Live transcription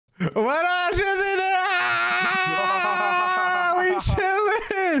What up, Shizzy? Ah, we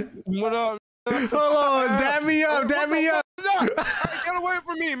chilling. What up? Hold on, dab me up, dab me up. Get away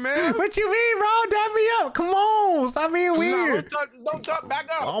from me, man. What you mean, bro? Dab me up. Come on, stop being weird. Don't touch, back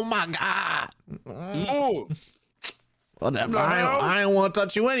up. Oh my God. Move. Whatever. I ain't want to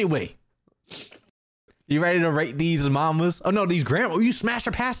touch you anyway. You ready to rate these mamas? Oh no, these grandma. You smash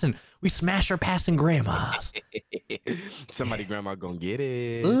her passing. We smash her passing grandmas. Somebody grandma gonna get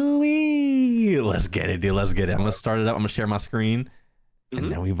it. Ooh-wee. Let's get it, dude. Let's get it. I'm gonna start it up. I'm gonna share my screen.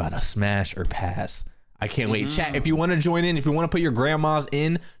 And then we about to smash or pass. I can't wait. Chat, if you want to join in, if you want to put your grandmas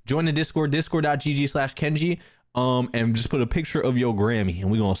in, join the Discord, discord.gg/Kenji. And just put a picture of your Grammy and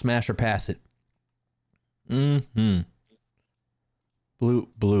we're gonna smash or pass it. Bloop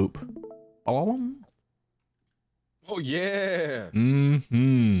bloop. Oh yeah.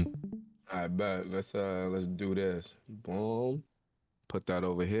 I bet. Let's do this. Boom. Put that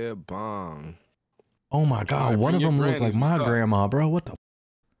over here. Bong. Oh my God, one of them looks like my grandma, bro. What the?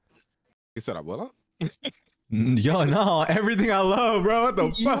 You said I will? Yo, no, everything I love, bro. What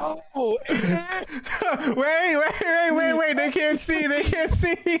the fuck? Wait. They can't see. They can't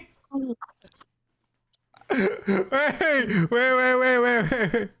see.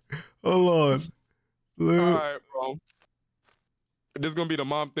 Wait. Hold on. All right, bro. This is gonna be the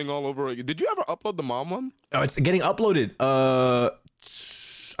mom thing all over again. Did you ever upload the mom one? Oh, it's getting uploaded.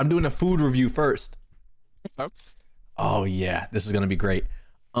 I'm doing a food review first. Okay. Oh yeah, this is gonna be great.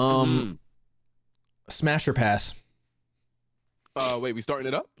 Smash or pass? Wait, we starting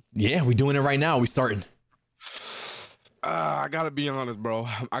it up? Yeah, we doing it right now. We starting. I gotta be honest, bro.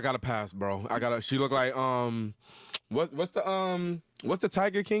 I gotta pass, bro. She look like what's the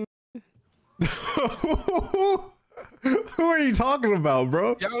Tiger King? Who are you talking about,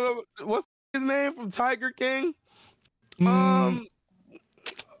 bro? Y'all know what's his name from Tiger King? Carol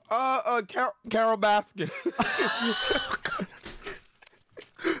Baskin.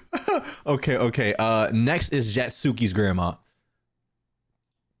 Okay. Next is Jatsuki's grandma.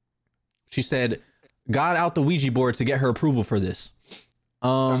 She said, got out the Ouija board to get her approval for this.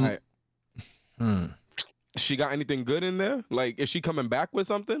 Right. She got anything good in there? Like, is she coming back with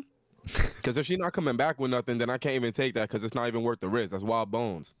something? Because if she's not coming back with nothing, then I can't even take that because it's not even worth the risk. That's wild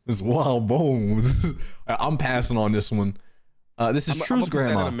bones. It's wild bones. I'm passing on this one. This is True's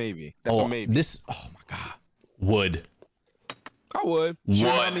grandma. That maybe. That's a maybe. Oh my God. Would. I would. She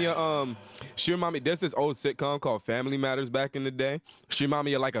remind me, there's this old sitcom called Family Matters back in the day. She remind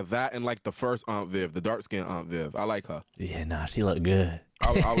me of like that and like the first Aunt Viv, the dark skinned Aunt Viv. I like her. Yeah, nah, she look good.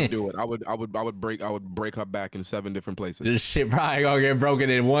 I would do it. I would break her back in 7 different places. This shit probably gonna get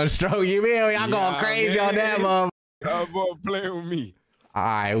broken in one stroke. You mean y'all going crazy on that, mom? Y'all boy playing with me. All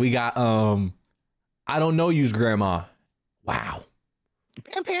right, we got I don't know you's grandma. Wow.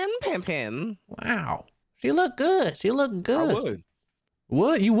 Pin. Wow. She look good. I would.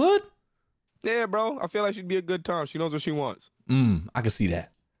 What? You would? Yeah, bro. I feel like she'd be a good time. She knows what she wants. I can see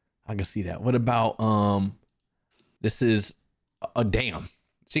that. What about this is damn.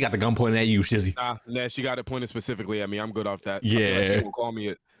 She got the gun pointed at you, Shizzy. Nah, she got it pointed specifically at me. I'm good off that. Yeah. I feel like she gonna call me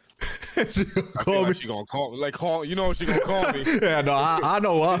it. She gonna call me. Like you know she gonna call me. Yeah, no, I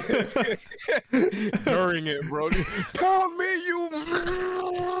know. During it, bro. Call me, you.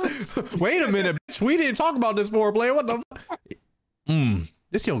 Wait a minute, bitch. We didn't talk about this foreplay. What the?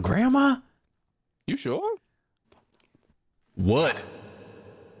 This your grandma? You sure? Would.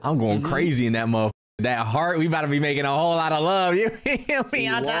 I'm going crazy in that motherfucker. That heart, we about to be making a whole lot of love. You feel me?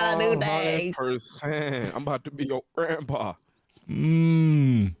 I'm trying to do that. 100%. I'm about to be your grandpa.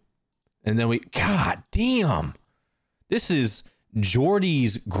 And then God damn. This is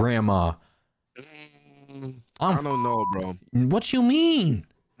Jordy's grandma. I don't know, bro. What you mean?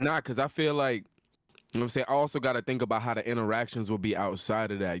 Nah, because I feel like, you know what I'm saying? I also got to think about how the interactions will be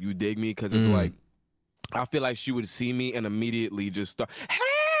outside of that. You dig me? Because it's like, I feel like she would see me and immediately just start,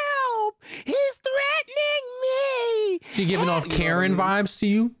 help! He's threatening me! She giving off Karen vibes to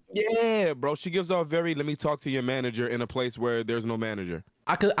you? Yeah, bro. She gives off very, let me talk to your manager in a place where there's no manager.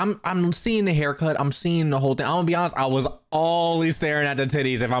 I'm seeing the haircut. I'm seeing the whole thing. I'm gonna be honest. I was always staring at the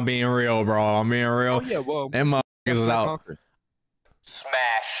titties. If I'm being real, bro. I'm being real. Oh yeah, well, them motherfuckers was out.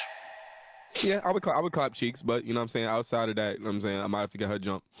 Smash. Yeah, I would clap cheeks, but you know what I'm saying. Outside of that, you know what I'm saying, I might have to get her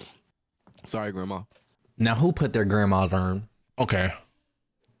jump. Sorry, grandma. Now, who put their grandma's arm? Okay.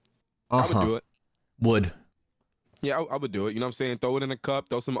 I would do it. Would. Yeah, I would do it. You know what I'm saying? Throw it in a cup.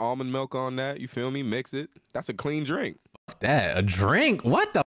 Throw some almond milk on that. You feel me? Mix it. That's a clean drink. That a drink?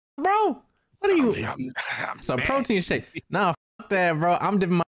 What the bro? What are you? It's a protein shake. Nah, fuck that, bro. I'm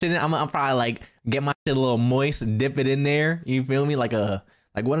dipping my shit in. I'm probably like get my shit a little moist, dip it in there. You feel me? Like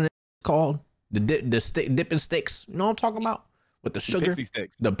what are called? The stick dipping sticks. You know what I'm talking about? With the sugar. Pixie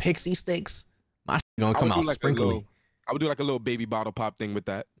sticks. The pixie sticks. My shit gonna I come would do out like sprinkly. I would do like a little baby bottle pop thing with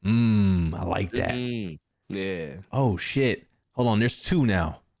that. I like that. Yeah. Oh shit. Hold on, there's two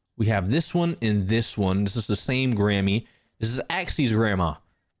now. We have this one and this one. This is the same Grammy. This is Axie's grandma.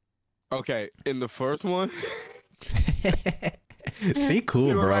 Okay, in the first one, She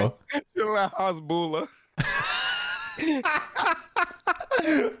cool, bro. She like Hasbula.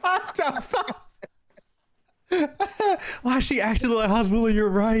 What the fuck? Why she actually like Hasbula? You're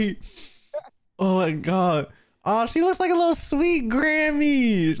right. Oh my god. Oh, she looks like a little sweet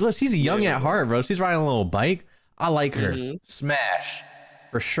Grammy. Look, she's young at heart, bro. She's riding a little bike. I like her. Smash.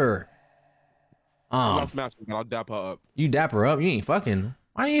 For sure. I'm not smashing, but I'll dap her up. You dap her up? You ain't fucking.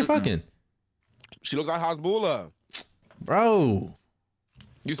 Why you ain't fucking? She looks like Hasbula. Bro.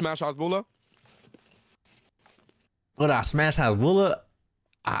 You smash Hasbula? Would I smash Hasbula?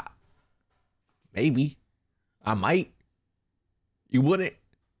 Maybe. I might. You wouldn't?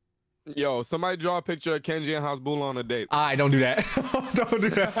 Yo, somebody draw a picture of Kenji and Hasbula on a date. Don't do that. Don't do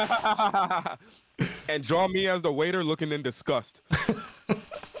that. And draw me as the waiter looking in disgust.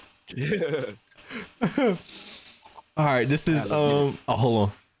 Yeah. All right, this is hold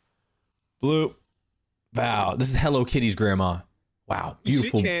on. Bloop. Wow, this is Hello Kitty's grandma. Wow,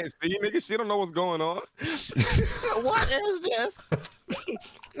 beautiful. She can't see, nigga. She don't know what's going on. What is this?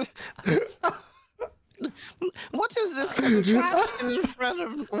 What is this contraption in front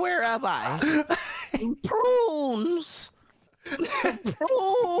of? Where am I? Prunes.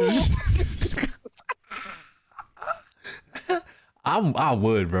 Prunes. I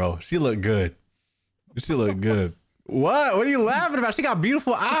would, bro. She look good. She look good. What? What are you laughing about? She got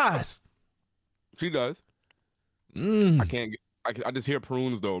beautiful eyes. She does. I can't. I just hear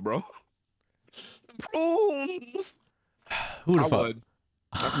prunes though, bro. Prunes. Who the I fuck? would.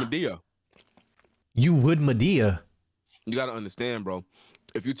 That's Medea. You would Medea. You gotta understand, bro.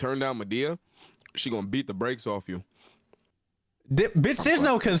 If you turn down Medea, she gonna beat the brakes off you. Bitch, there's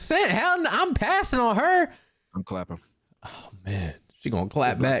no consent. Hell, I'm passing on her. I'm clapping. Oh man, she gonna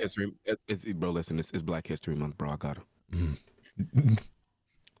clap Black back. History. Bro, listen, it's Black History Month, bro. I got her.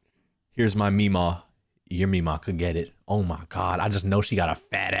 Here's my Mima. Your Mima could get it. Oh my god, I just know she got a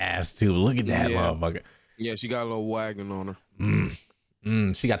fat ass too. Look at that motherfucker. Yeah, she got a little wagon on her.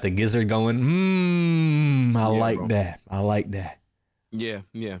 She got the gizzard going. I like bro. that. I like that. Yeah.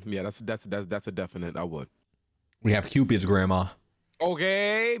 That's a definite. I would. We have Cupid's grandma.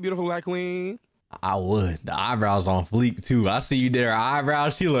 Okay, beautiful black queen. I would. The eyebrows on fleek too. I see you there.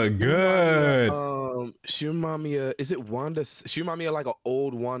 Eyebrows. She look good. She remind me of. Is it Wanda? She remind me of like an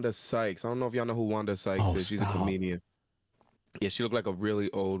old Wanda Sykes. I don't know if y'all know who Wanda Sykes is. She's stop. a comedian. Yeah, she looked like a really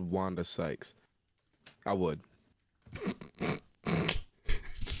old Wanda Sykes. I would.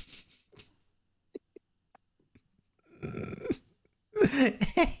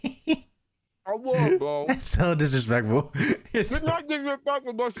 I would, bro. That's so disrespectful. She's not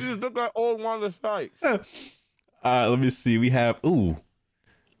disrespectful, but she just look like old Wanda Sykes. Let me see. We have. Ooh.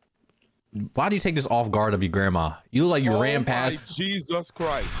 Why do you take this off guard of your grandma? You look like you ran past. My Jesus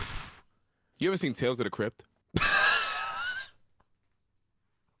Christ. You ever seen Tales of the Crypt?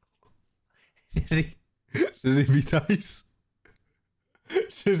 Does he be nice?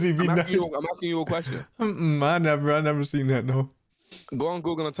 Does he be I'm nice? asking you a question. I never seen that. No. Go on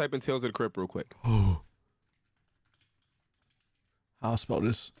Google and type in Tales of the Crypt real quick. Oh. I'll spell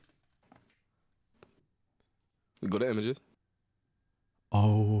this. Go to images.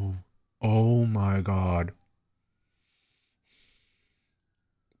 Oh my god.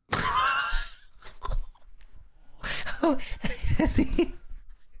 I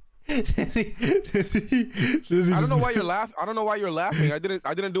don't know why you're laughing. I don't know why you're laughing. I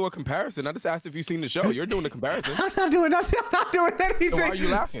didn't do a comparison. I just asked if you've seen the show. You're doing the comparison. I'm not doing nothing. I'm not doing anything. So why are you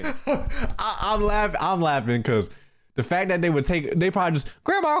laughing? I'm laughing because the fact that they probably just,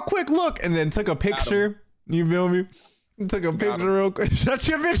 grandma, quick look, and then took a picture. You feel me? Took a picture real quick. Shut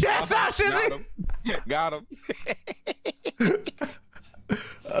your bitch ass out, Shizzy. Got him.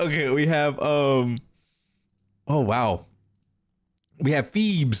 Okay, we have oh wow. We have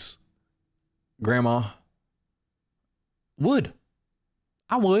Phoebe's grandma. Would.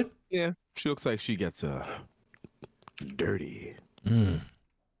 I would. Yeah, she looks like she gets dirty.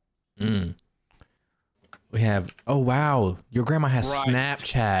 We have, oh wow, your grandma has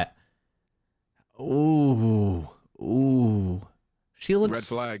Snapchat. Ooh. She looks. Red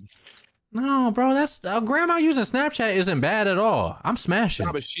flag. No, bro, that's grandma using Snapchat isn't bad at all. I'm smashing.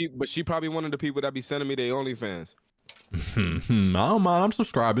 Nah, but she probably one of the people that be sending me their OnlyFans. I don't mind. I'm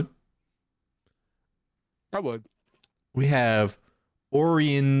subscribing. I would. We have,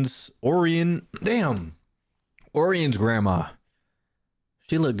 Orion's grandma.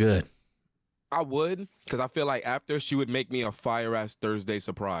 She looked good. I would, because I feel like after she would make me a fire ass Thursday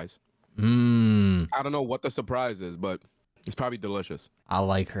surprise. I don't know what the surprise is, but it's probably delicious. I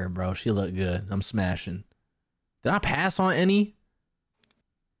like her, bro. She looked good. I'm smashing. Did I pass on any?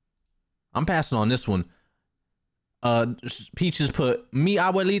 I'm passing on this one. Peaches put mi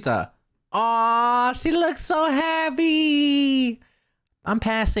abuelita. Aw, she looks so happy. I'm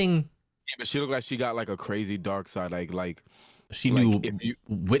passing. Yeah, but she looked like she got like a crazy dark side, like she like knew if you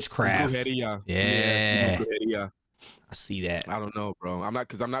witchcraft. Yeah. I see that. I don't know, bro. I'm not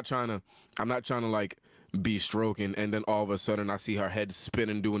trying to like be stroking and then all of a sudden I see her head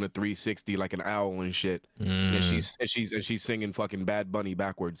spinning doing a 360 like an owl and shit. And she's singing fucking Bad Bunny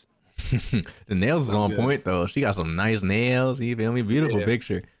backwards. The nails is on point though. She got some nice nails. You feel me? Beautiful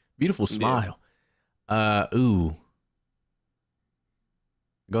picture. Beautiful smile. Ooh.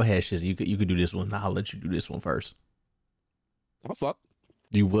 Go ahead, Shiz. You could do this one. I'll let you do this one first. Oh fuck.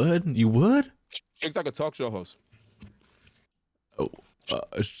 You would? You would? She's like a talk show host. Oh.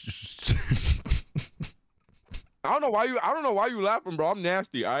 I don't know why you laughing, bro. I'm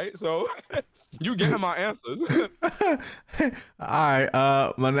nasty, all right? So you getting my answers. All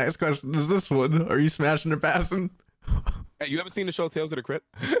right. My next question is this one. Are you smashing or passing? Hey, you ever seen the show Tales of the Crypt?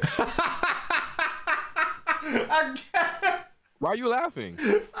 Why are you laughing?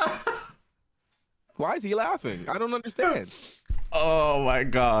 Why is he laughing? I don't understand. Oh my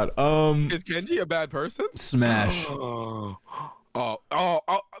god. Is Kenji a bad person? Smash. You're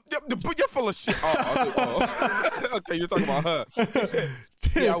full of shit. Okay, you're talking about her.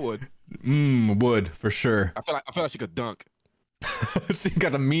 Yeah, I would. Would for sure. I feel like she could dunk. She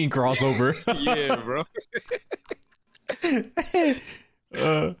got a mean crossover. Yeah, bro.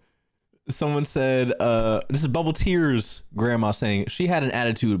 Someone said, this is Bubble Tears grandma saying she had an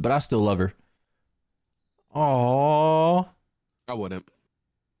attitude, but I still love her. Aww. I wouldn't.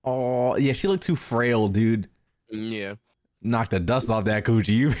 Oh, yeah, she looked too frail, dude. Yeah. Knock the dust off that coochie.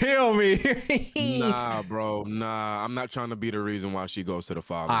 You feel me? Nah, bro. Nah, I'm not trying to be the reason why she goes to the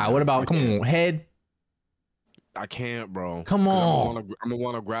father. All right, what about, come on, head? I can't, bro. Come on. I'm gonna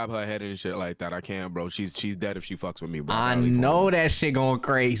want to grab her head and shit like that. I can't, bro. She's dead if she fucks with me, bro. I know that shit going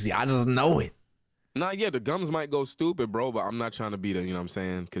crazy. I just know it. Nah, yeah, the gums might go stupid, bro, but I'm not trying to be the, you know what I'm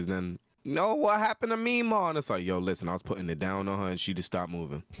saying? Because then, no, what happened to me, ma? And it's like, yo, listen, I was putting it down on her and she just stopped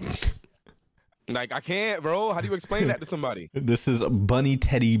moving. Like, I can't, bro. How do you explain that to somebody? This is Bunny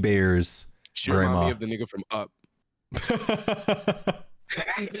Teddy Bears. She remind me of the nigga from Up.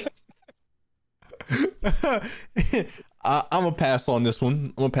 I'm gonna pass on this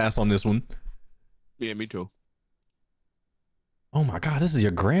one. Yeah, me too. Oh my god, this is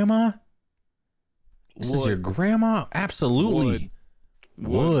your grandma? This is your grandma? Absolutely.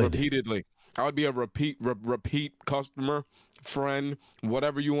 Would. Repeatedly. I would be a repeat customer, friend,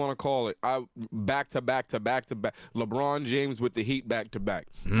 whatever you want to call it. I back to back. LeBron James with the Heat back to back.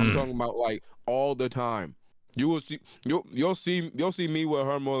 I'm talking about like all the time. You will see you'll see me with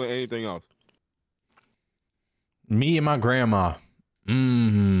her more than anything else. Me and my grandma.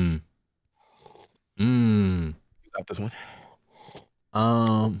 You got this one.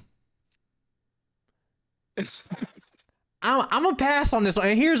 I'm gonna pass on this one,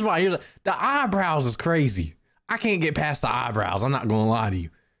 and here's why. The eyebrows is crazy. I can't get past the eyebrows. I'm not gonna lie to you.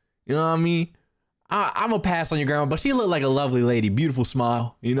 You know what I mean? I'm gonna pass on your grandma, but she looked like a lovely lady, beautiful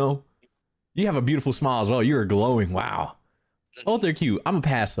smile. You know, you have a beautiful smile as well. You're glowing. Wow. Oh, they're cute. I'm gonna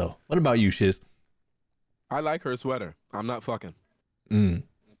pass though. What about you, Shiz? I like her sweater. I'm not fucking.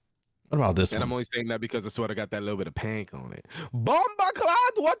 What about this one? I'm only saying that because the sweater got that little bit of pink on it. Bomba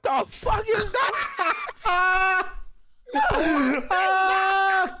Cloud, what the fuck is that?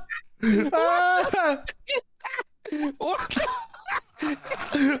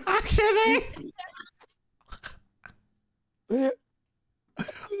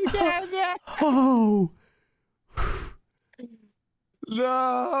 Oh.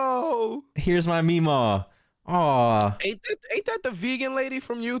 No. Here's my Mima. Aw. Ain't that the vegan lady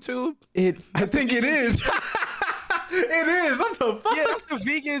from YouTube? I think it is. It is. What the fuck? Yeah, that's the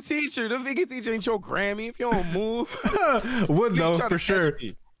vegan teacher. The vegan teacher ain't your Grammy if you don't move. Would though, for sure.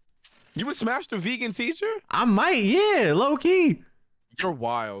 You would smash the vegan teacher? I might, yeah, low key. You're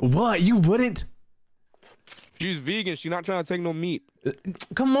wild. What? You wouldn't? She's vegan. She's not trying to take no meat.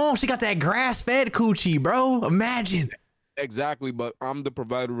 Come on, she got that grass-fed coochie, bro. Imagine. Exactly, but I'm the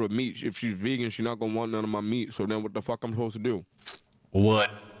provider of meat. If she's vegan, she's not gonna want none of my meat. So then what the fuck I'm supposed to do?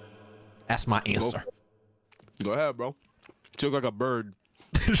 What? That's my answer. Go ahead, bro. She looks like a bird.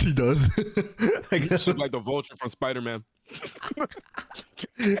 She does. I guess. She looks like the vulture from Spider-Man.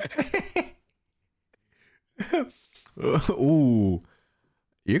 Ooh,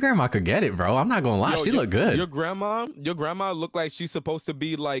 your grandma could get it, bro. I'm not gonna lie, she look good. Your grandma looked like she's supposed to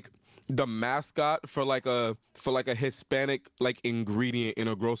be like the mascot for like a Hispanic like ingredient in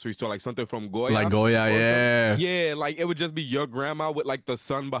a grocery store, like something from Goya. Like Goya, yeah. Yeah, like it would just be your grandma with like the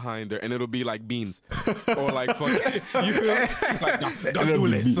sun behind her, and it'll be like beans or like fucking. You feel me? Like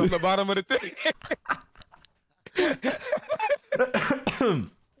gandules on the bottom of the thing.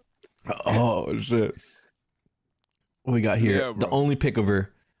 Oh shit. What we got here? Yeah, the bro. only pic of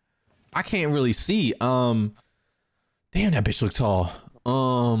her I can't really see. Damn, that bitch look tall.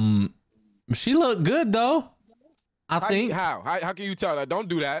 She look good though. I think. How can you tell that? Don't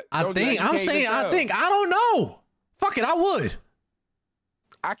do that. I Don't do that. think. You I'm can't saying. even I tell. think. I don't know. Fuck it. I would.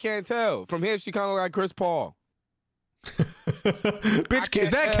 I can't tell. From here, she kind of like Chris Paul. Bitch, can't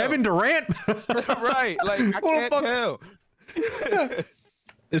is that tell. Kevin Durant? Right. Like I What the can't fuck? tell.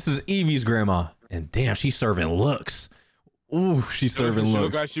 This is Evie's grandma, and damn, she's serving looks. Ooh, she's serving She looks.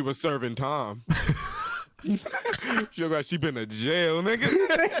 looked like she was serving time. She looked like she been to jail,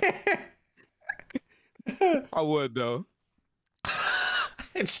 nigga. I would though.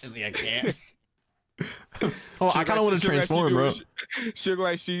 Shizzy, I can't. Oh, I kind of want to transform, bro. She look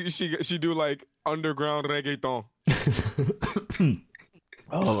like she do like underground reggaeton.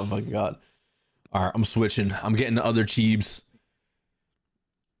 Oh my fucking god! All right, I'm switching. I'm getting the other cheebs.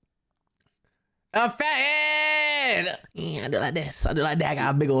 A fat head. Yeah, I do like this. I do like that. I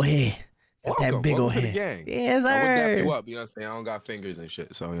got a big old head. Got that big old to the head. gang. Yes, I would dap sir. you up, you know what I'm saying? I don't got fingers and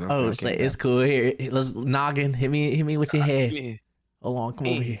shit, so you know what I'm Oh, saying? it's, like, it's cool. Here, let's noggin. Hit me with your head. Yeah. Hold on, come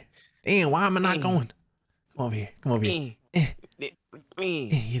over here. Damn, why am I not going? Come over here. Come over here. Yeah,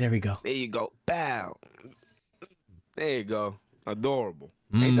 there we go. There you go. Bow. There you go. Adorable.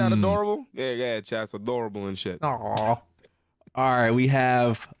 Ain't that adorable? Yeah, chat's adorable and shit. Aw. All right, we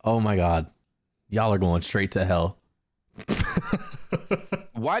have. Oh my god, y'all are going straight to hell.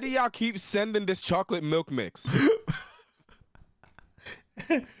 Why do y'all keep sending this chocolate milk mix?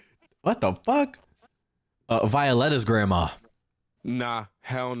 What the fuck? Violetta's grandma. Nah,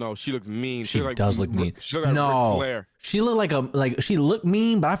 hell no. She looks mean. She looks does look mean. She looks like No. Ric Flair. She look like she look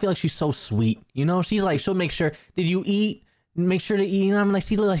mean, but I feel like she's so sweet. You know, she's like she'll make sure. Did you eat? Make sure to eat. You know, I'm like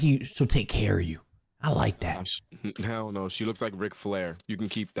she look like she'll take care of you. I like that. Hell no. She looks like Ric Flair. You can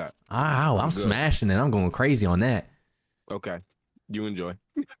keep that. I'm Good. smashing it. I'm going crazy on that. Okay. You enjoy.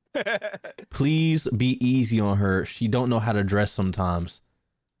 Please be easy on her. She don't know how to dress sometimes.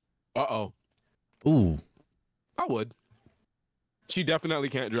 Uh-oh. Ooh. I would. She definitely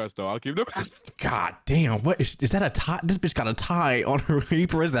can't dress though. I'll keep them. God damn. What is that a tie? This bitch got a tie on her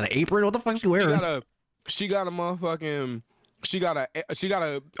apron. Is that an apron? What the fuck she wearing? She got a motherfucking. She got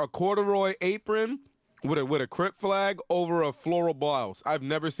a corduroy apron with a Crip flag over a floral blouse. I've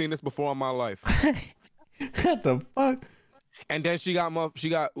never seen this before in my life. What the fuck? And then she got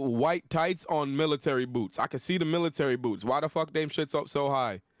white tights on military boots. I can see the military boots. Why the fuck them shits up so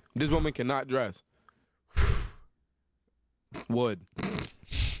high? This woman cannot dress. Would.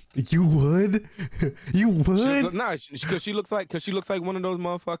 You would? You would? Nah, because she looks like one of those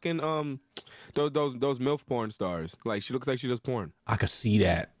motherfucking those MILF porn stars. Like she looks like she does porn. I could see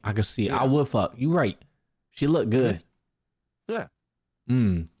that. I could see it. Yeah. I would fuck. You right. She look good. Yeah.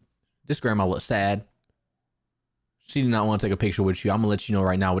 This grandma look sad. She did not want to take a picture with you. I'm gonna let you know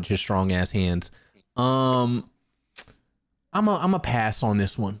right now with your strong ass hands. I'm a pass on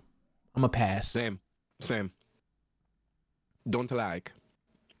this one. I'm a pass. Same. Don't like.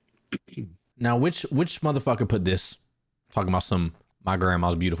 Now, which motherfucker put this? Talking about my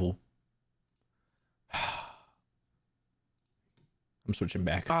grandma's beautiful. I'm switching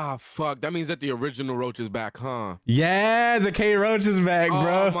back. Ah, fuck. That means that the original Roach is back, huh? Yeah, the K Roach is back,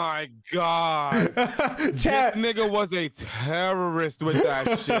 bro. Oh my god. Chat. This nigga was a terrorist with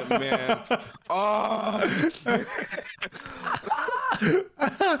that shit, man. Oh.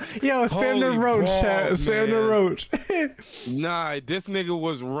 Yo, spam the Holy roach, balls, chat. Spam the man. roach. Nah, this nigga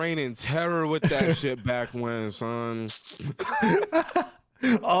was raining terror with that shit back when, son.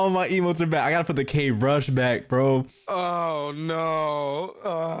 All my emotes are back. I gotta put the K Rush back, bro. Oh no.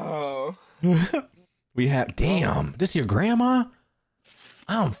 Oh. We have damn. This your grandma?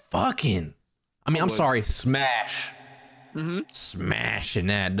 I'm fucking. I'm sorry. Smash. Smashing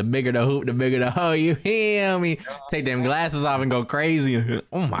that. The bigger the hoop, the bigger the hoe. You hear me? Take them glasses off and go crazy.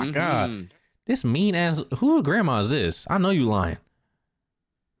 Oh my god. This mean ass. Whose grandma is this? I know you lying.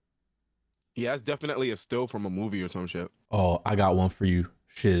 Yeah, it's definitely a still from a movie or some shit. Oh, I got one for you.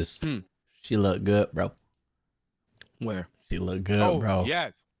 Shiz. She look good, bro. Where? She look good, Oh, bro.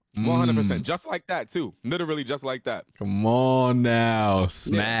 yes. 100%. Just like that too. Literally just like that. Come on now,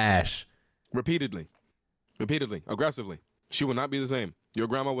 smash. Repeatedly, aggressively. She will not be the same. Your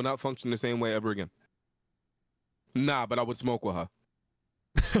grandma will not function the same way ever again. Nah, but I would smoke with her.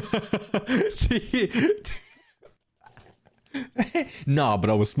 Nah, but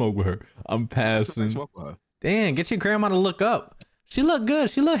I would smoke with her. I'm passing. Smoke with her. Damn, get your grandma to look up. She look good.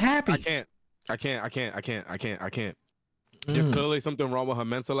 She look happy. I can't. There's clearly something wrong with her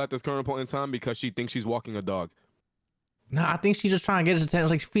mental at this current point in time because she thinks she's walking a dog. No, I think she's just trying to get his attention,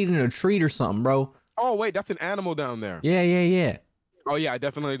 like feeding her a treat or something, bro. Oh wait, that's an animal down there. Yeah. Oh yeah, I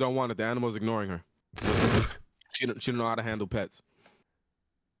definitely don't want it. The animal's ignoring her. She don't know how to handle pets.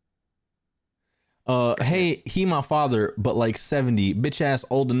 Hey, he my father, but like 70, bitch ass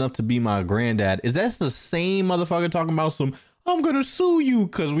old enough to be my granddad. Is that the same motherfucker talking about some, I'm gonna sue you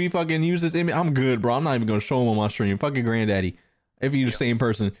because we fucking use this image? I'm good, bro. I'm not even gonna show him on my stream. Fucking granddaddy. If you're the same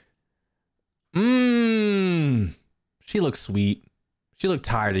person. She looks sweet. She looked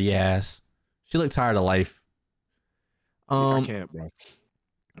tired of your ass. She looked tired of life. I can't, bro.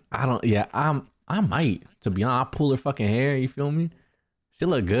 I might, to be honest. I'll pull her fucking hair, you feel me? She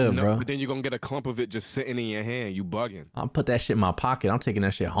look good, bro. But then you're gonna get a clump of it just sitting in your hand. You bugging. I'll put that shit in my pocket. I'm taking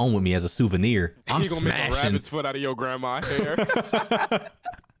that shit home with me as a souvenir. I'm you gonna smashing. make a rabbit's foot out of your grandma's hair.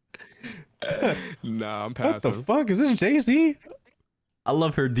 Nah, I'm passing. What the fuck? Is this Jay-Z? I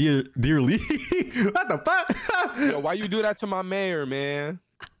love her dearly. What the fuck? Yo, why you do that to my mayor, man?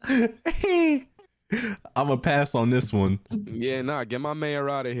 I'm gonna pass on this one. Yeah, nah, get my mayor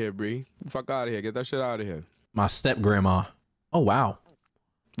out of here, Bree. Fuck out of here. Get that shit out of here. My step grandma. Oh wow.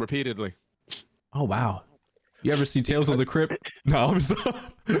 Repeatedly. Oh wow. You ever see Tales of the Crypt? No, I'm sorry.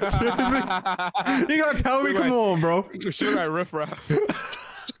 You gonna tell me? Come on, bro. She like riff raff.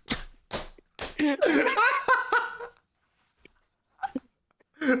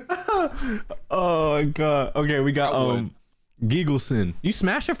 Oh my god. Okay, we got Giggleson. You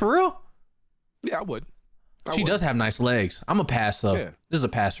smash it for real? Yeah, I would. She does have nice legs. I'm a pass though. Yeah. This is a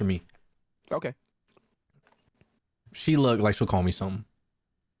pass for me. Okay. She look like she'll call me something.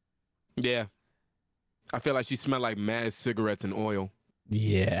 Yeah. I feel like she smelled like mad cigarettes and oil.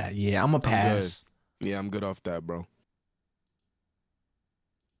 Yeah. I'm a pass. Yeah, I'm good off that, bro.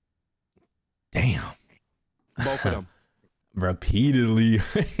 Damn. Both of them. Repeatedly.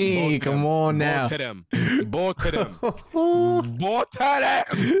 Hey, come on now. Both of them. Both of them. Both of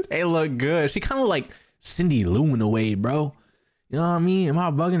them. They look good. She kind of like Cindy Lou in a way, bro. You know what I mean? Am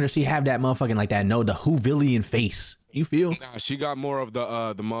I bugging, or she have that motherfucking like that? No, the Whovillian face. You feel? Nah, she got more of the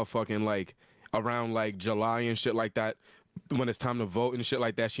motherfucking like around like July and shit like that. When it's time to vote and shit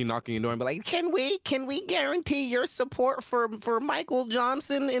like that, she knocking your door and be like, Can we guarantee your support for Michael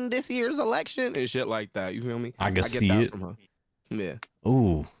Johnson in this year's election? and shit like that. You feel me? I can get see that it. from her. Yeah,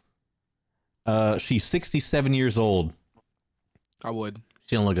 Ooh. She's 67 years old. I would.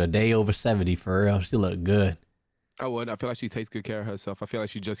 She don't look a day over 70 for real. She look good. I would. I feel like she takes good care of herself. I feel like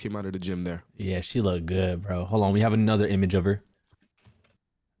she just came out of the gym there. Yeah, she look good, bro. Hold on, we have another image of her.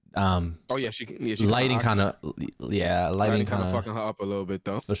 Oh yeah, she can. Yeah, Lighting kind of, lighting kind kind of of fucking her up a little bit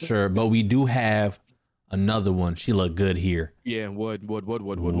though. for sure. But we do have another one. She look good here. Yeah, would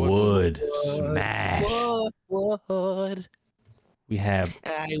Smash. Would. We have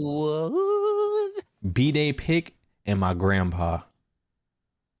I would. B-Day pick and my grandpa.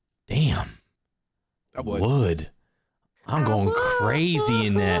 Damn. I would. Would. I'm going crazy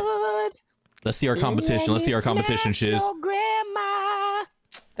in that. Let's see our competition. Let's see our competition, shiz. Grandma.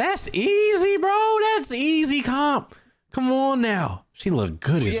 That's easy, bro. That's easy comp. Come on now. She look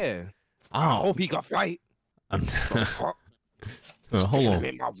good as. Yeah. I Oh, hope he got fight. I'm. The fuck? Hold on.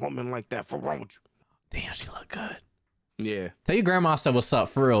 Ain't my woman like that for wrong with Damn, she look good. you. Yeah. Tell your grandma I said what's up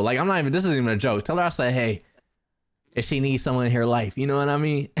for real. Like I'm not even. This isn't even a joke. Tell her I said, hey, if she needs someone in her life, you know what I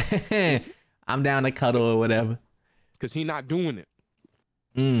mean. I'm down to cuddle or whatever. Cause he not doing it.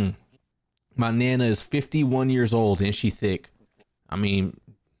 My nana is 51 years old and she thick. I mean,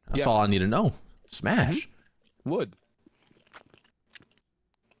 that's all I need to know. Smash. Would.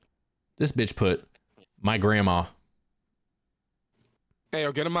 This bitch put my grandma. Hey,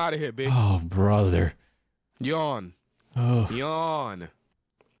 yo, get him out of here, bitch. Oh, brother. Yawn. Oh. Yawn.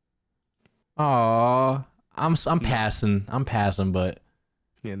 Aw. I'm passing. I'm passing, but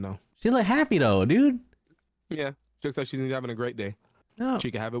Yeah, no. she look happy though, dude. Yeah. Looks like she's having a great day. No.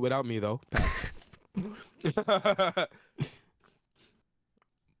 She can have it without me though.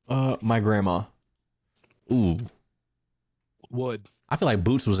 My grandma. Ooh. Would. I feel like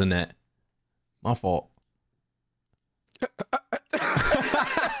Boots was in that. My fault.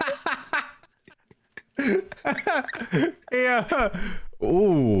 Yeah.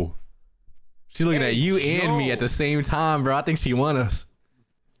 Ooh. She looking at you and me at the same time, bro. I think she want us.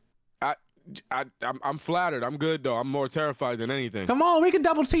 I'm flattered. I'm good though. I'm more terrified than anything. Come on, we can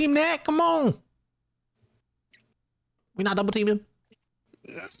double team that. Come on. We not double teaming.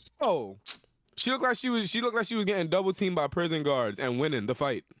 Oh, she looked like she was getting double teamed by prison guards and winning the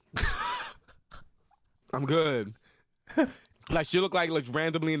fight. I'm good. Like she looked like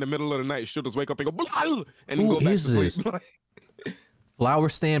randomly in the middle of the night, she'll just wake up and go and then go back to sleep. Flower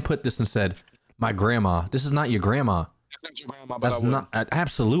stand put this and said, "My grandma. This is not your grandma." That's not your grandma, but That's not. I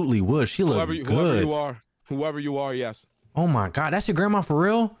absolutely would. She looked good. Whoever you are, yes. Oh my God, that's your grandma for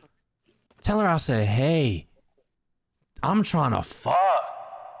real? Tell her I said, hey, I'm trying to fuck.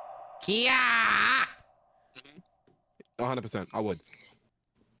 Yeah. 100%. I would.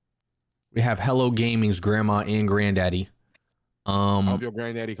 We have Hello Gaming's grandma and granddaddy. I hope your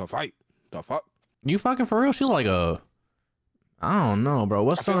granddaddy can fight. The fuck? You fucking for real? She like a, I don't know, bro.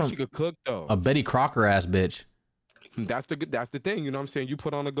 What's I feel like she could cook though. A Betty Crocker ass bitch. That's the thing. You know what I'm saying? You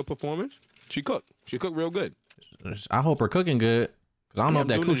put on a good performance. She cooked real good. I hope her cooking good. Cause I don't know if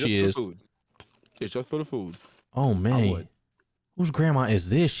that coochie is. It's just for the food. Oh man. Whose grandma is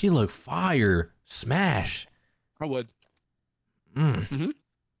this? She look fire. Smash. I would. With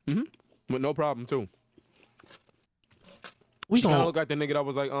no problem too. She kind of look like the nigga that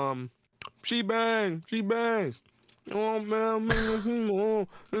was like, she bangs. Oh man.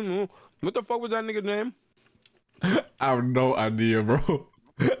 What the fuck was that nigga's name? I have no idea, bro.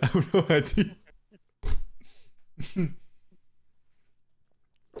 I have no idea.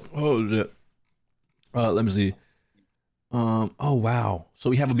 Oh shit. Let me see. Oh wow. So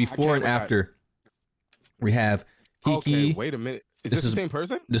we have a before and after. We have Kiki. Okay, wait a minute. Is this the same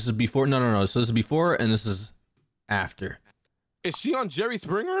person? This is before. No. So this is before and this is after. Is she on Jerry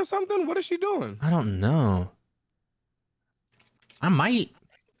Springer or something? What is she doing? I don't know. I might.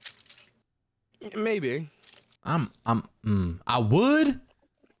 Maybe. I would.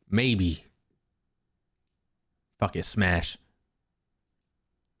 Maybe. Fuck it, smash.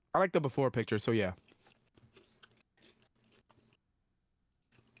 I like the before picture, so yeah.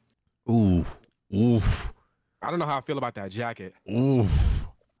 Ooh. I don't know how I feel about that jacket. Ooh.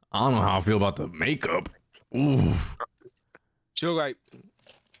 I don't know how I feel about the makeup. Ooh. She looked like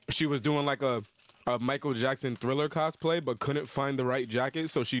she was doing like a Michael Jackson Thriller cosplay, but couldn't find the right jacket,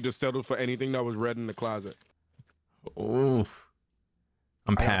 so she just settled for anything that was red in the closet. Ooh.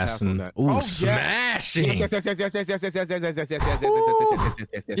 I'm passing. Ooh, smashing. Yes.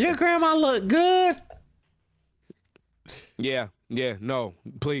 Your grandma look good. Yeah. No,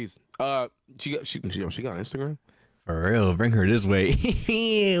 please. She got Instagram. For real, bring her this way.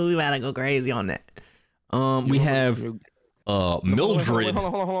 We gotta go crazy on that. We have Mildred.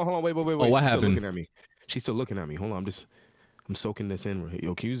 Hold on. Wait. Oh, what happened? Looking at me. She's still looking at me. Hold on. I'm soaking this in.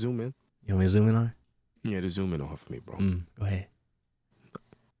 Yo, can you zoom in? You want me to zoom in on her? Yeah, just zoom in on her for me, bro. Go ahead.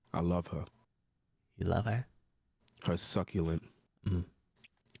 I love her. You love her? Her succulent,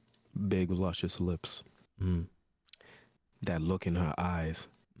 big, luscious lips. That look in her eyes.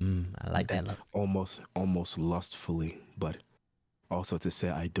 I like that look. Almost lustfully, but also to say,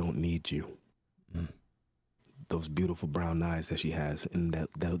 I don't need you. Those beautiful brown eyes that she has, and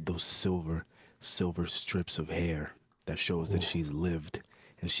those silver strips of hair that shows that she's lived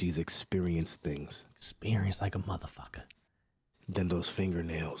and she's experienced things. Experienced like a motherfucker. Then those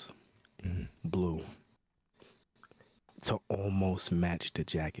fingernails, blue, to almost match the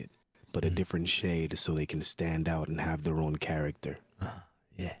jacket, but a different shade so they can stand out and have their own character.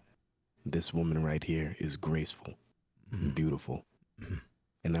 Yeah. This woman right here is graceful, beautiful,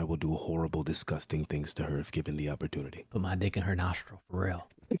 and I will do horrible, disgusting things to her if given the opportunity. Put my dick in her nostril, for real.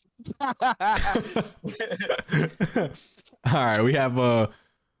 All right, we have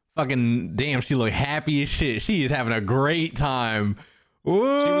fucking damn. She look happy as shit. She is having a great time.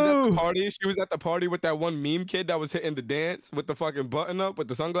 Ooh. She was at the party with that one meme kid that was hitting the dance with the fucking button up with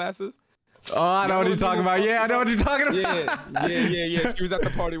the sunglasses. Oh, I know what you're talking about. Yeah, I know what you're talking about. Yeah. She was at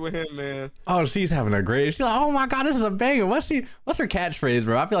the party with him, man. Oh, she's having a great. She's like, oh my god, this is a banger. What's her catchphrase,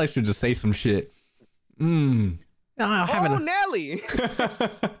 bro? I feel like she'll just say some shit. Nelly.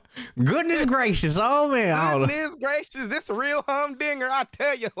 Goodness gracious. Oh man. Goodness gracious. This a real humdinger. I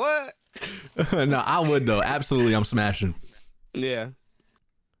tell you what. No, I would though. Absolutely, I'm smashing. Yeah.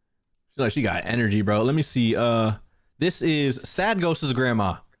 She's like, she got energy, bro. Let me see. This is Sad Ghost's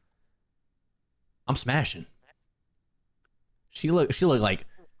grandma. I'm smashing. She look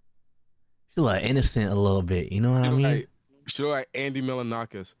innocent a little bit. You know what I mean? She look like Andy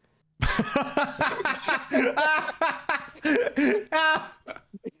Milonakis.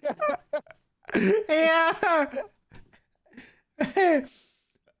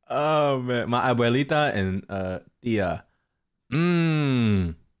 Oh man, my abuelita and tia.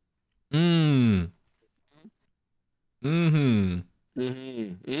 Mmm. Mmm. Mm-hmm.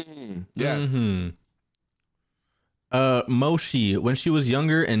 Yes. Mm-hmm. Moshi, when she was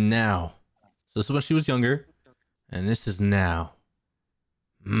younger and now. So this is when she was younger, and this is now.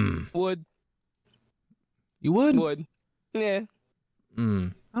 Would. You would? Yeah.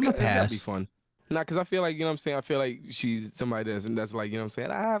 I'm a It's gotta be pass. fun. Nah, cause I feel like, you know what I'm saying, I feel like she's somebody that's like, you know what I'm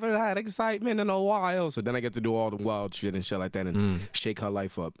saying, I haven't had excitement in a while. So then I get to do all the wild shit and shit like that and shake her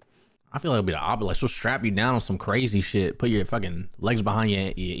life up. I feel like it'll be the opposite. Like she'll strap you down on some crazy shit, put your fucking legs behind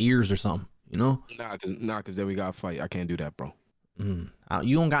your ears or something. You know? Nah, cause then we gotta fight. I can't do that, bro. You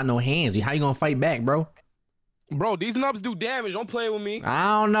don't got no hands. How you gonna fight back, bro? Bro, these nubs do damage. Don't play with me.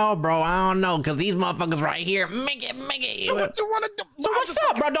 I don't know, bro. I don't know, cause these motherfuckers right here, make it. So what you wanna do? So what's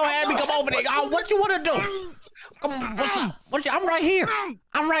up, bro? Don't have me come over there. Oh, what you wanna do? Come on, what's up? I'm right here.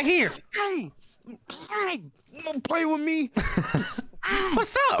 I'm right here. Don't play with me.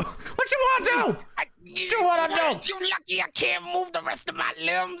 What's up? What you wanna do? What you wanna do? You lucky I can't move the rest of my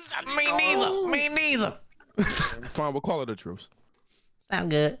limbs. Me neither. Me neither. Fine, we'll call it a truce. Sound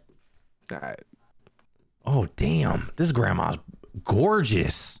good. All right. Oh damn, this grandma's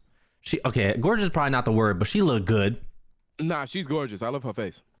gorgeous. Gorgeous is probably not the word, but she looked good. Nah, she's gorgeous. I love her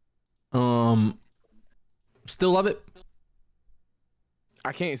face. Still love it.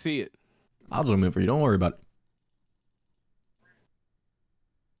 I can't see it. I'll zoom in for you. Don't worry about it.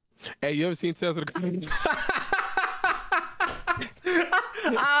 Hey, you ever seen Tales of the Crazy?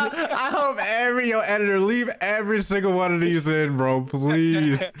 I hope every editor leave every single one of these in, bro.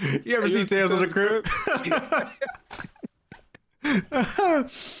 Please. You ever see Tales of the Crypt?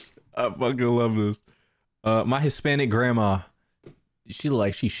 I fucking love this. My Hispanic grandma, she look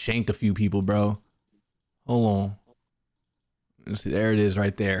like she shanked a few people, bro. Hold on. Let's see, there it is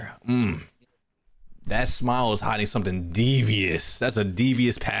right there. That smile is hiding something devious. That's a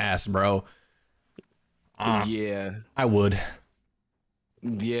devious past, bro. Yeah. I would.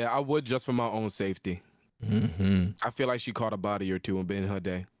 Yeah, I would just for my own safety. I feel like she caught a body or two in her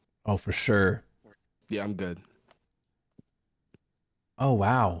day. Oh, for sure. Yeah, I'm good. Oh,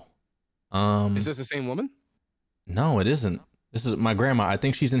 wow. Is this the same woman? No, it isn't. This is my grandma. I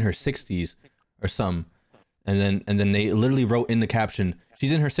think she's in her 60s or some. And then they literally wrote in the caption,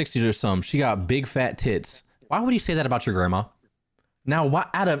 she's in her 60s or some. She got big fat tits. Why would you say that about your grandma? Now,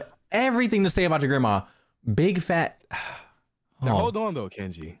 what out of everything to say about your grandma, big fat. Now, hold on though,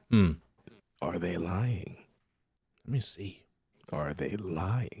 Kenji. Are they lying? Let me see. Are they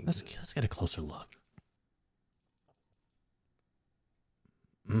lying? Let's get a closer look.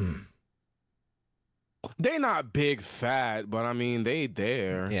 They not big fat, but I mean they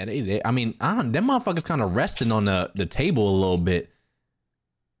there. Yeah, they I mean, them motherfuckers kind of resting on the table a little bit.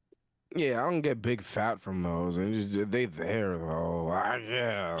 Yeah, I don't get big fat from those, and they there though.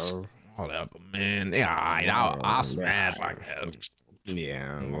 Yeah. Whatever, man. Yeah, all right, I'll smash like that.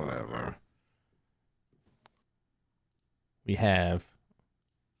 Yeah, whatever. We have.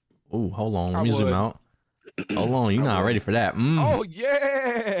 Oh, hold on. Let I me zoom would. out. Hold on, you're not ready for that. Oh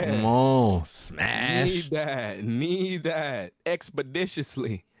yeah. Come on, smash. Need that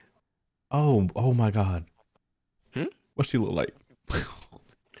expeditiously. Oh my God. What she look like?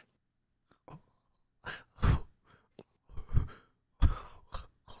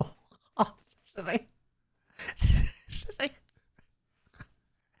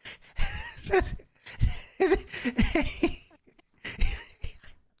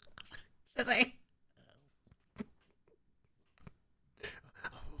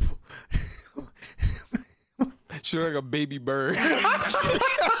 She look like a baby bird. I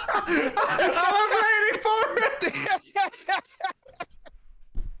was waiting for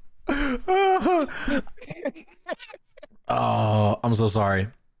it. Oh, I'm so sorry.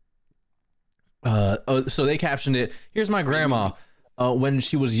 So they captioned it. Here's my grandma. When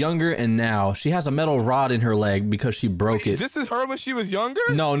she was younger and now she has a metal rod in her leg because she broke it. This is her when she was younger?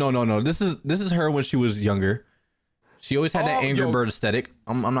 No. This is her when she was younger. She always had that Angry Bird aesthetic.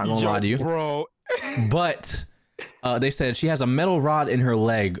 I'm not gonna lie to you, bro. But they said she has a metal rod in her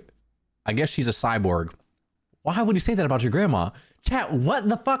leg. I guess she's a cyborg. Why would you say that about your grandma? Chat, what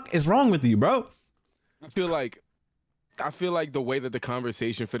the fuck is wrong with you, bro? I feel like the way that the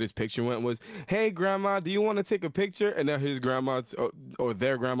conversation for this picture went was, "Hey, grandma, do you want to take a picture?" And then his grandma or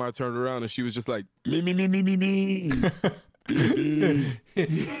their grandma turned around and she was just like, "Me."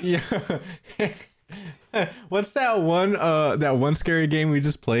 Yeah. What's that one scary game we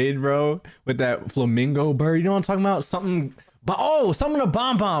just played, bro? With that flamingo bird. You know what I'm talking about? Something a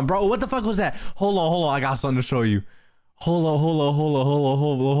bomb, bro. What the fuck was that? Hold on. I got something to show you. Hold on, hold on, hold on, hold on,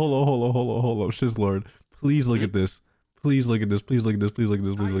 hold on, hold on, hold on, hold on, hold on. Shiz Lord, please look at this. Please look at this. Please look at this. Please look at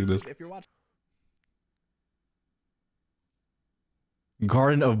this. Please look at this. If you're watching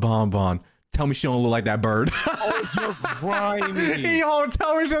Garden of Bonbon, tell me she don't look like that bird. Oh, you're grimy. Yo,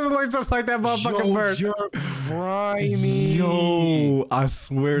 tell me she doesn't look just like that motherfucking bird. You're grimy. Yo, I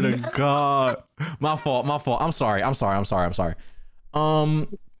swear to God. My fault. My fault. I'm sorry. I'm sorry. I'm sorry. I'm sorry.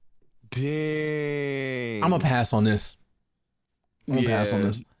 Dang. I'm gonna pass on this. I'm gonna pass on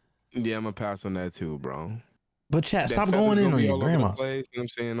this. Yeah, I'm gonna pass on that too, bro. But chat, That stop feathers going in gonna on be your all over the grandmas. place, you know what I'm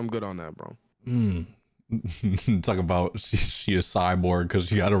saying? I'm good on that, bro. Talk about she a cyborg because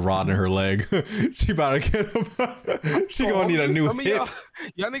she got a rod in her leg. She about to get him. She gonna need a new hip.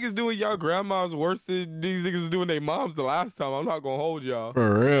 Y'all niggas doing y'all grandmas worse than these niggas doing their moms the last time. I'm not gonna hold y'all.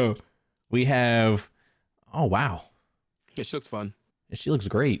 For real. We have. Oh wow. Yeah, she looks fun. And she looks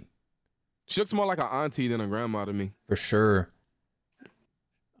great. She looks more like an auntie than a grandma to me. For sure.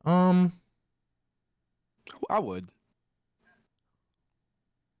 I would.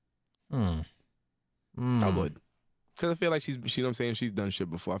 I would. Because I feel like she's, you know what I'm saying? She's done shit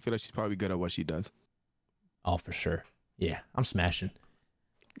before. I feel like she's probably good at what she does. Oh, for sure. Yeah, I'm smashing.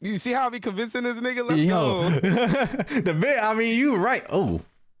 You see how I be convincing this nigga? Let's Yo. go. The bit, I mean, you right. Oh.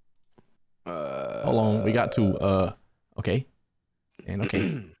 Hold on. We got to, okay. And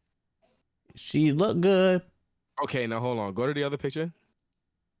okay. She look good. Okay, now hold on. Go to the other picture.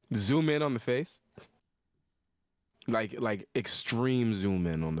 Zoom in on the face. Like extreme zoom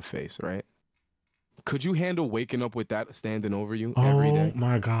in on the face, right? Could you handle waking up with that standing over you every day? Oh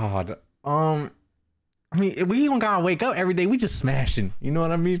my God. I mean, we don't gotta wake up every day. We just smashing. You know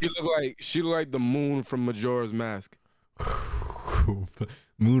what I mean? She look like the moon from Majora's Mask.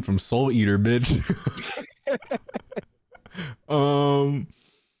 Moon from Soul Eater, bitch. I'm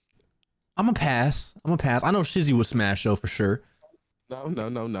gonna pass. I know Shizzy would smash though for sure. No.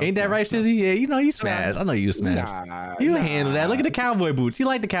 Ain't that right, Shizzy? Yeah, you know you smash. I know you smash. You handle that. Look at the cowboy boots. You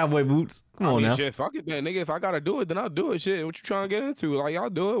like the cowboy boots? Come on now. Shit, fuck it then, nigga. If I gotta do it, then I'll do it. Shit, what you trying to get into? Like, y'all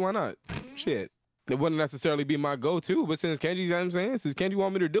do it. Why not? Shit. It wouldn't necessarily be my go-to, but since Kenji's, you know what I'm saying, since Kenji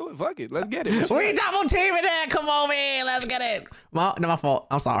want me to do it, fuck it. Let's get it. We double teaming that. Come on, man. Let's get it. My fault.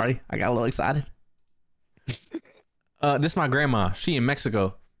 I'm sorry. I got a little excited. This is my grandma. She in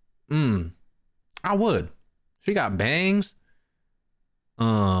Mexico. I would. She got bangs.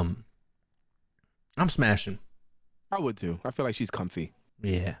 I'm smashing. I would too. I feel like she's comfy.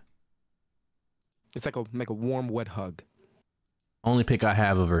 Yeah. It's like a warm, wet hug. Only pic I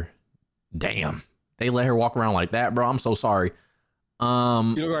have of her. Damn. They let her walk around like that, bro. I'm so sorry. You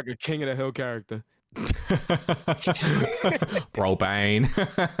look like a King of the Hill character. Propane.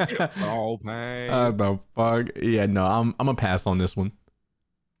 Propane. The fuck? Yeah, no, I'm gonna pass on this one.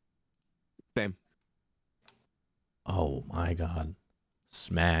 Same. Oh my God.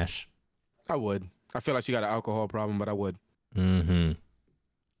 Smash. I would. I feel like she got an alcohol problem, but I would.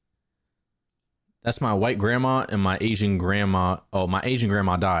 That's my white grandma and my Asian grandma. Oh, my Asian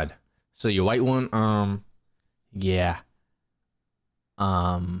grandma died. So your white one, yeah.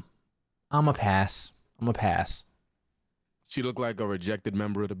 I'm a pass. She looked like a rejected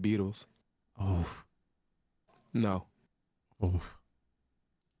member of the Beatles. Oh. No. Oh.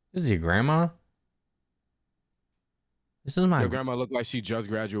 This is your grandma? This is my... Your grandma looked like she just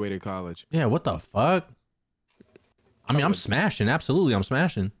graduated college. Yeah, what the fuck? I mean, I'm smashing. Absolutely, I'm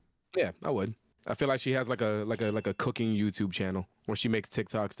smashing. Yeah, I would. I feel like she has like a cooking YouTube channel where she makes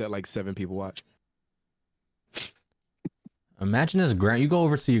TikToks that like 7 people watch. Imagine this you go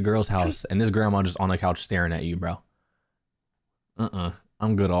over to your girl's house and this grandma just on the couch staring at you, bro.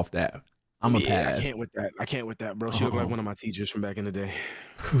 I'm good off that. I'm a pass. I can't with that, bro. She looked like one of my teachers from back in the day.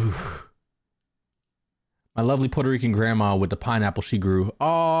 My lovely Puerto Rican grandma with the pineapple she grew.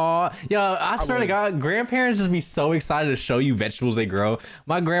 Oh, yo, I swear to God, grandparents just be so excited to show you vegetables they grow.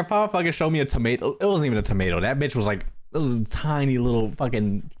 My grandpa fucking showed me a tomato. It wasn't even a tomato. That bitch was like, it was a tiny little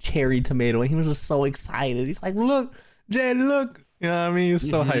fucking cherry tomato. And he was just so excited. He's like, look, Jay, look. You know what I mean? He was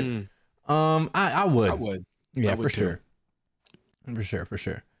so hyped. I would. Yeah, for sure. For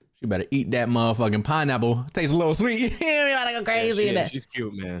sure. She better eat that motherfucking pineapple. It tastes a little sweet. You gotta go crazy in that. She's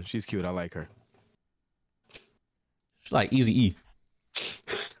cute, man. She's cute. I like her. She's like Easy-E.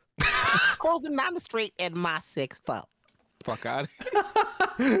 Closing down the street in my 6'4". Fuck out.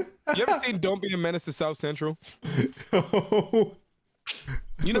 You ever seen Don't Be a Menace to South Central?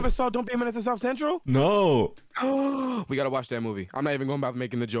 You never saw Don't Be a Menace to South Central? No. We gotta watch that movie. I'm not even going about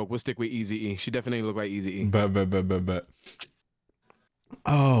making the joke. We'll stick with Easy-E. She definitely look like Easy-E. Bet.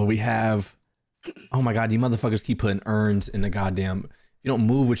 Oh, we have... Oh my God, you motherfuckers keep putting urns in the goddamn... You don't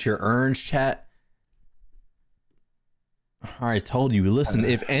move with your urns, chat. I already told you. Listen,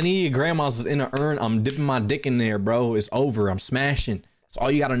 if any of your grandmas is in an urn, I'm dipping my dick in there, bro. It's over. I'm smashing. That's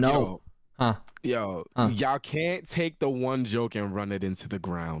all you gotta know. Y'all can't take the one joke and run it into the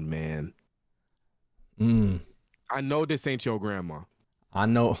ground, man. I know this ain't your grandma. I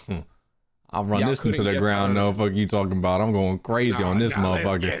know. I'll run this into the ground. No, fuck you talking about. I'm going crazy on this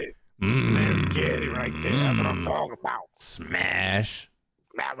motherfucker. Let's get it right there. That's what I'm talking about. Smash.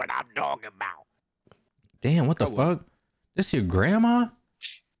 That's what I'm talking about. Damn, what the fuck? This your grandma?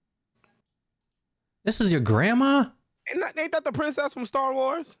 This is your grandma? Ain't that the princess from Star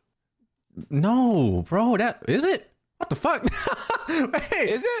Wars? No, bro. That is it? What the fuck? Hey,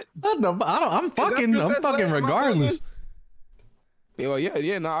 Is it? What the, I'm fucking regardless.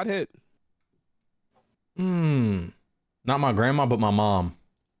 Yeah, no, I'd hit. Not my grandma, but my mom.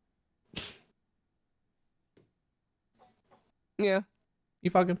 Yeah. You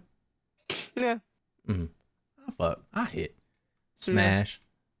fucking? Yeah. I fuck. I hit. Smash.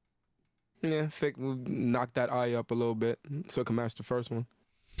 Yeah, knock that eye up a little bit so it can match the first one.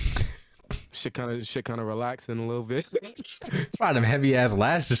 Shit kind of relaxing a little bit. It's probably them heavy ass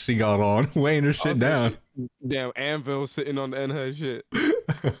lashes she got on, weighing her shit down. Damn anvil sitting on the end of her shit.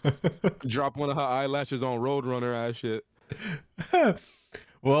 Drop one of her eyelashes on Roadrunner ass shit.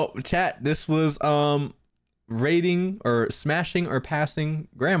 Well, chat, this was rating or smashing or passing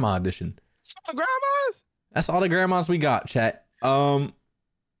grandma edition. Grandmas? That's all the grandmas we got, chat. Damn,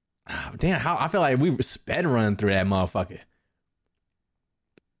 how I feel like we sped running through that motherfucker.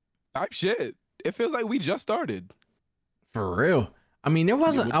 Type shit. It feels like we just started. For real. I mean, there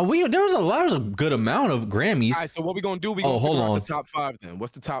wasn't there was a good amount of Grammys. All right, so what we gonna do? We gonna figure out the top 5 then.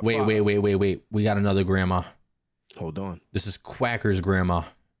 What's the top 5? Wait. We got another grandma. Hold on. This is Quacker's grandma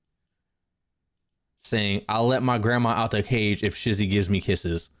saying, "I'll let my grandma out the cage if Shizzy gives me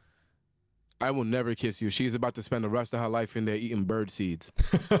kisses." I will never kiss you. She's about to spend the rest of her life in there eating bird seeds.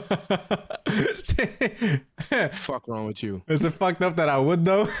 Fuck wrong with you? Is it fucked up that I would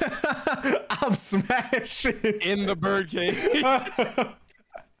though? I'm smashing in the bird cage.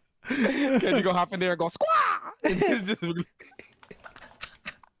 Can you go hop in there and go squaw?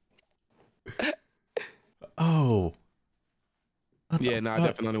 Oh. Yeah, no, I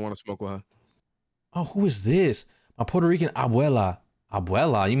definitely want to smoke with her. Oh, who is this? My Puerto Rican abuela.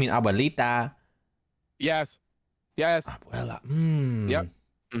 Abuela? You mean abuelita? Yes. Yes. Abuela. Yep.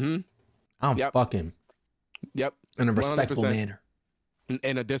 I'm fucking. Yep. In a respectful 100%. manner.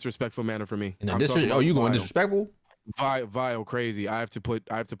 In a disrespectful manner for me. You going disrespectful? Vile, crazy. I have to put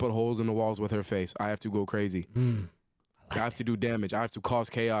holes in the walls with her face. I have to go crazy. I have to do damage. I have to cause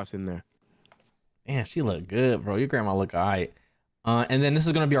chaos in there. Man, she look good, bro. Your grandma look all right. And then this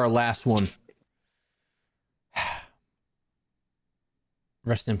is gonna be our last one.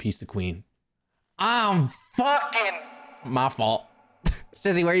 Rest in peace, the queen. I'm fucking my fault.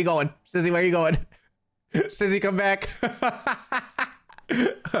 Shizzy, where you going? Shizzy, where you going? Shizzy, come back.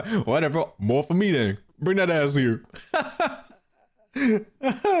 Whatever. More for me then. Bring that ass here.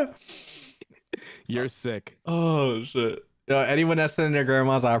 You're sick. Oh shit. Anyone that's sending their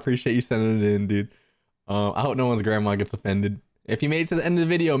grandmas, I appreciate you sending it in, dude. I hope no one's grandma gets offended. If you made it to the end of the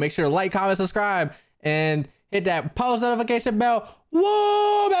video, make sure to like, comment, subscribe, and hit that post notification bell.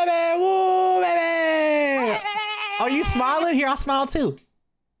 Woo, baby! Woo, baby! Are you smiling? Here, I'll smile too.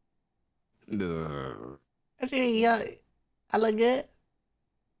 I look good.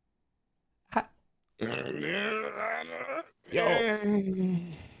 Yo,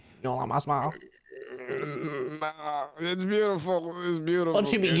 you don't like my smile? Nah, it's beautiful. It's beautiful.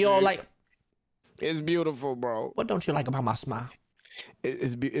 Don't you mean you don't like? It's beautiful, bro. What don't you like about my smile?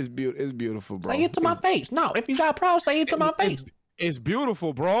 It's beautiful, bro. Say it to my face. No, if you got problems, say it to my face. It's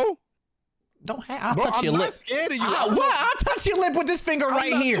beautiful, bro. Don't have. I'll touch your lip. I'm lip. not scared of you. I'll touch your lip with this finger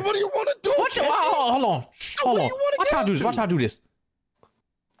right here. So what do you want to do? Hold on. Hold on. Watch how I do this. Watch how I do this.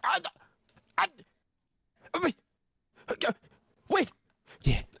 Wait.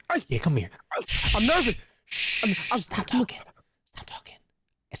 Yeah, come here. I'm nervous. Stop talking. Stop talking.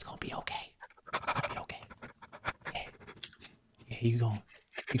 It's gonna be okay. It's gonna be okay. Yeah, you gonna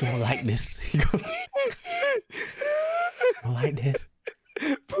like this. You gonna like this.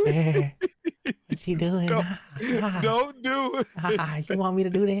 Yeah. What you doing? Don't do it. You want me to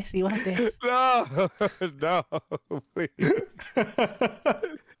do this? You want this? No, please.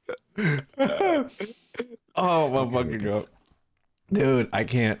 Oh my fucking god. Dude, I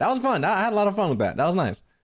can't. That was fun. I had a lot of fun with that. That was nice.